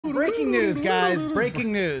Breaking news, guys.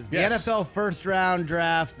 Breaking news. The Yes. NFL first round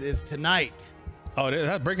draft is tonight. Oh,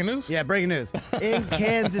 that's breaking news? Yeah, breaking news. In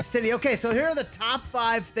Kansas City. Okay, so here are the top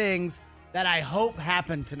 5 things that I hope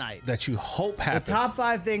happen tonight. That you hope happen. The top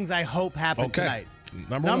 5 things I hope happen tonight.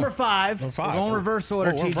 Number 5. Number 5. We're going reverse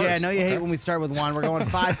order, TJ. reverse. I know you hate when we start with 1. We're going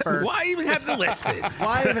 5 first. Why even have the listed?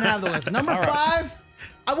 Why even have the list? Number 5,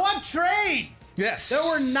 I want trades. Yes. There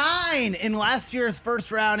were 9 in last year's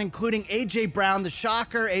first round, including A.J. Brown, the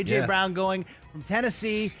shocker. A.J. Brown going from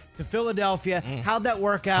Tennessee to Philadelphia. How'd that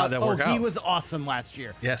work out? How'd that work He out? was awesome last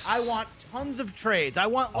year. Yes. I want tons of trades. I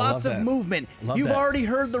want lots love of that. movement. Love You've that. already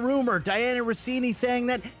heard the rumor. Diana Rossini saying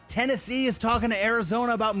that Tennessee is talking to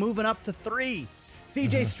Arizona about moving up to 3.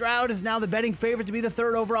 C.J. Stroud is now the betting favorite to be the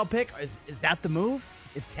 3rd overall pick. Is that the move?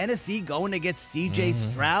 Is Tennessee going to get C.J.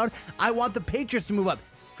 Stroud? I want the Patriots to move up.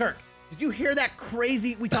 Kirk, did you hear that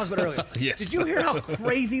crazy? We talked about it earlier. Yes. Did you hear how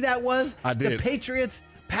crazy that was? I did. The Patriots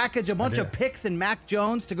package a bunch of picks and Mac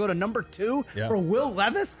Jones to go to number 2 Yeah. for Will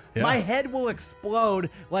Levis. Yeah. My head will explode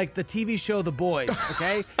like the TV show The Boys,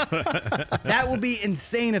 okay? That will be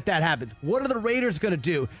insane if that happens. What are the Raiders going to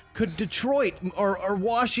do? Could Detroit or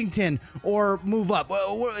Washington or move up?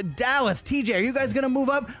 Dallas, TJ, are you guys going to move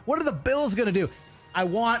up? What are the Bills going to do? I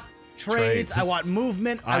want trades. I want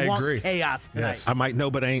movement. I want agree. chaos tonight. Yes. I might know,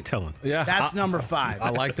 but I ain't telling. Yeah. That's number 5. I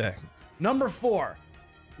like that. Number 4.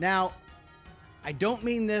 Now, I don't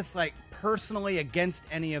mean this like personally against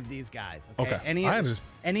any of these guys. Okay. Okay. Any I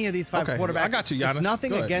of these 5 Okay. quarterbacks. I got you, Giannis. It's nothing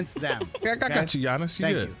Go ahead. against them. I got you, Giannis. You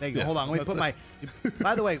Thank good. you. Thank you. Yes. Hold on. Let me put my.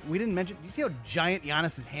 By the way, we didn't mention. Do you see how giant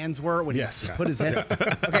Giannis's hands were when Yes. he put his head?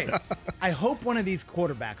 Okay. I hope one of these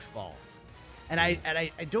quarterbacks falls. And I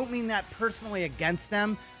don't mean that personally against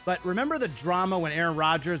them, but remember the drama when Aaron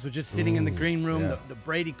Rodgers was just sitting in the green room, yeah. the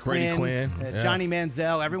Brady Quinn, yeah. Johnny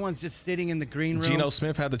Manziel, everyone's just sitting in the green room. Geno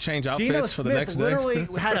Smith had to change outfits Geno for the Smith next day. literally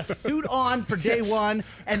had a suit on for day 1,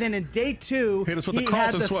 and then in day 2, Hit us with the he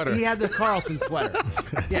Carlton sweater. He had the Carlton sweater.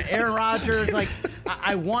 Yeah, Aaron Rodgers. Like,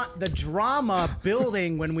 I want the drama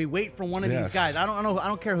building when we wait for one of these Yes. guys. I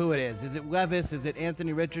don't care who it is. Is it Levis? Is it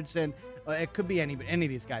Anthony Richardson? It could be any of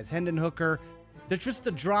these guys. Hendon Hooker. There's just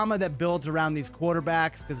the drama that builds around these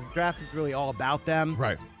quarterbacks because the draft is really all about them.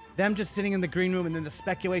 Right. Them just sitting in the green room and then the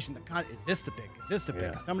speculation, is this the pick? Is this the pick?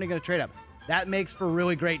 Yeah. Is somebody going to trade up? That makes for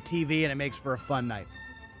really great TV and it makes for a fun night.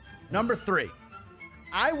 Number 3,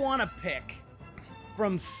 I want to pick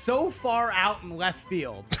from so far out in left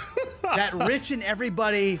field that Rich and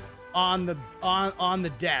everybody on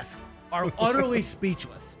the desk are utterly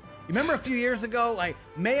speechless. You remember a few years ago, like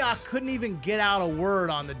Mayock couldn't even get out a word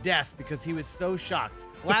on the desk because he was so shocked.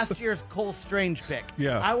 Last year's Cole Strange pick.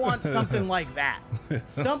 Yeah. I want something like that.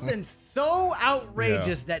 Something so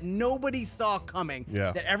outrageous that nobody saw coming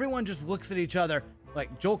Yeah. that everyone just looks at each other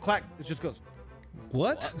like Joel Klatt just goes,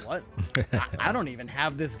 What? what? I don't even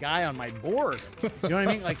have this guy on my board. You know what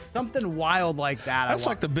I mean? Like something wild like that. That's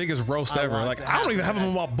like the biggest roast ever. want Like, to I don't even have him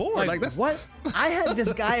that. on my board. Like that's what? I had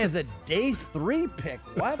this guy as a day 3 pick.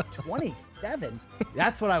 What? 27?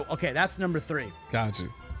 That's what okay, that's number 3. Got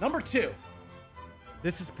you. Number 2.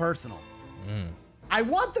 This is personal. I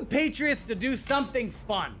want the Patriots to do something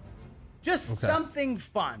fun. Just something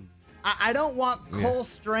fun. I don't want Cole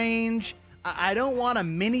Strange. I don't want a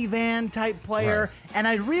minivan type player. Right. And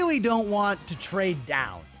I really don't want to trade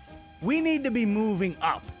down. We need to be moving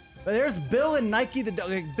up. But there's Bill and Nike.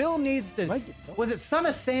 Bill needs to. Was it Son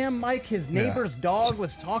of Sam, Mike? His neighbor's dog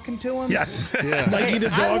was talking to him. Yes. Yeah. Nike the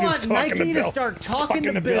dog I is want talking Nike to to Bill. start talking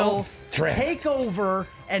to Bill, Draft. take over,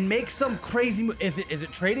 and make some crazy move. Is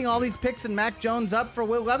it trading all these picks and Mac Jones up for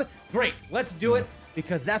Will Levis? Great, let's do it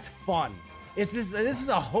because that's fun. This is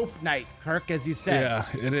a hope night, Kirk, as you said.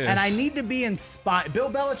 Yeah, it is. And I need to be inspired.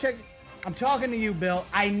 Bill Belichick, I'm talking to you, Bill.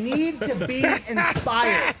 I need to be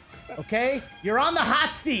inspired. Okay, you're on the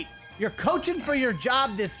hot seat. You're coaching for your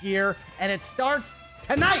job this year, and it starts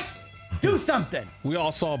tonight. Do something. We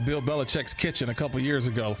all saw Bill Belichick's kitchen a couple years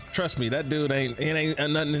ago. Trust me, that dude ain't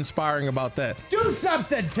nothing inspiring about that. Do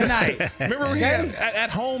something tonight. Remember he had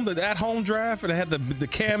at home draft and it had the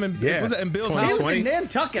Cam and was that in Bill's He house? was in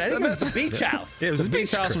Nantucket. I think it was the beach house. It was The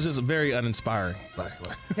beach house was just very uninspiring.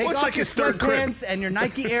 Take What's off like your his third crib? sweatpants and your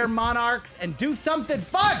Nike Air Monarchs and do something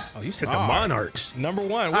fun. Oh, you said the Monarchs. Number 1.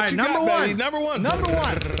 What All right, you number got, one. baby? Number 1. Number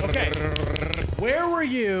 1. Okay. Where were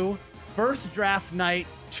you first draft night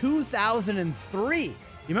 2003? You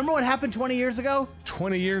remember what happened 20 years ago?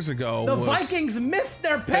 20 years ago. The Vikings missed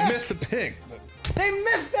their pick. They missed the pick. They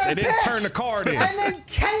missed their They pick. didn't turn the card in. And then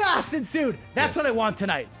chaos ensued. That's what I want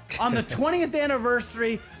tonight. On the 20th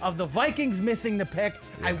anniversary of the Vikings missing the pick,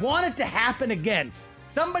 I want it to happen again.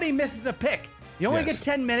 Somebody misses a pick. You only Yes. get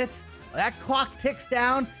 10 minutes. That clock ticks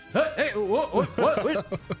down. Hey, what?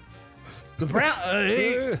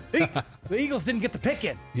 The Eagles didn't get the pick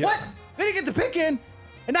in. Yeah. What? They didn't get the pick in,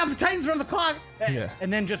 and now the Titans are on the clock. Yeah.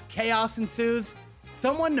 And then just chaos ensues.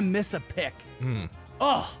 Someone to miss a pick.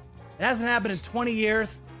 Oh, it hasn't happened in 20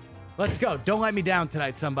 years. Let's go. Don't let me down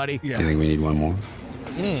tonight, somebody. Yeah. Do you think we need one more?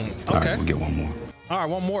 Okay. All right, we'll get one more. All right,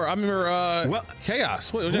 one more. I remember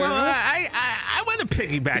chaos. I want to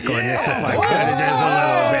piggyback on this if I could just a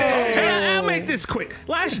little bit. I'll make this quick.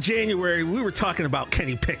 Last January, we were talking about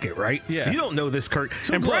Kenny Pickett, right? Yeah. You don't know this, Kurt.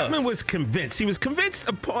 And Brockman was convinced. He was convinced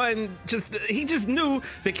upon he just knew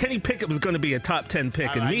that Kenny Pickett was going to be a top 10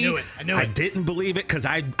 pick. And I me, knew it. I didn't believe it because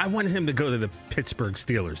I wanted him to go to the Pittsburgh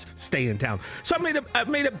Steelers, stay in town. So I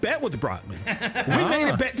made a bet with Brockman. We made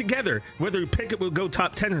a bet together whether Pickett would go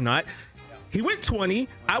top 10 or not. He went 20.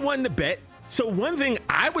 I won the bet. So one thing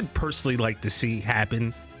I would personally like to see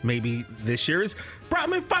happen maybe this year is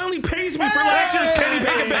Brockman finally pays me for last year's Kenny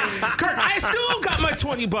Pickett bet. Kurt, I still got my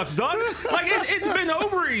 $20, dog. Like, it's been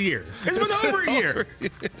over a year. It's been over a year.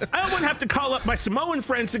 I don't want to have to call up my Samoan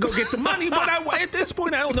friends to go get the money, but at this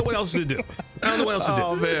point, I don't know what else to do.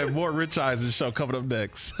 Oh, man, more Rich Eisen Show coming up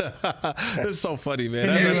next. This is so funny, man.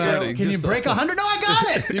 That's funny. Can you break 100? No, I got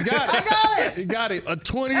it. You got it. I got it. You got it. A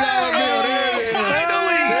 $20 bill. There it is.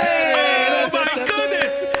 Finally! Oh, my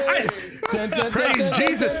goodness. Praise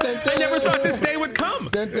Jesus. I never thought this day would come.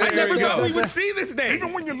 I never thought we would see this day.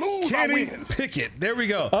 Even when you lose, Kenny I win. Pickett. There we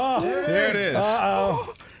go. There it is.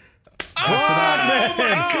 Oh,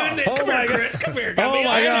 my goodness. Come here, Chris. Come here. Oh,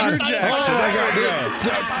 my God. Andrew Jackson.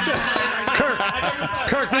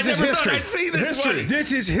 Kirk, this is history. I'd see this one.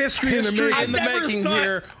 This is history in the making. In the making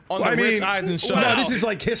here on the Rich Eisen Show. No, this is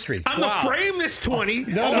like history. I'm going to frame this 20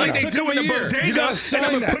 No, like no. they Took do him in a the year. bodega, You gotta and sign I'm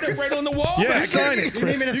going to that. put it right on the wall Yeah, back sign here. it. You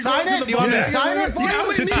need me to You sign go to it? the You want me to bodega. sign it for Yeah, you?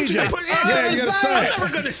 we To need you TJ. to put Yeah, you gotta sign I'm it.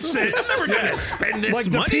 never going to sit. I'm never going to spend this Like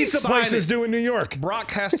the money. pizza Sign places it. do in New York.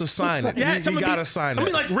 Brock has to sign it. Yes, You got to sign I it.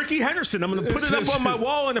 mean, like Ricky Henderson. I'm going to put it up on my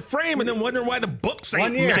wall in a frame and then wonder why the books ain't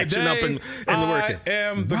 1 year. matching up and working. I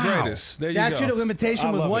am the greatest. There you go. Statute of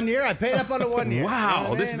limitation was love 1 it. year. I paid up on it 1 year.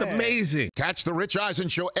 Wow, this is amazing. Catch the Rich Eisen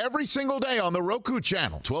Show every single day on the Roku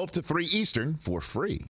channel, 12 to 3 Eastern, for free.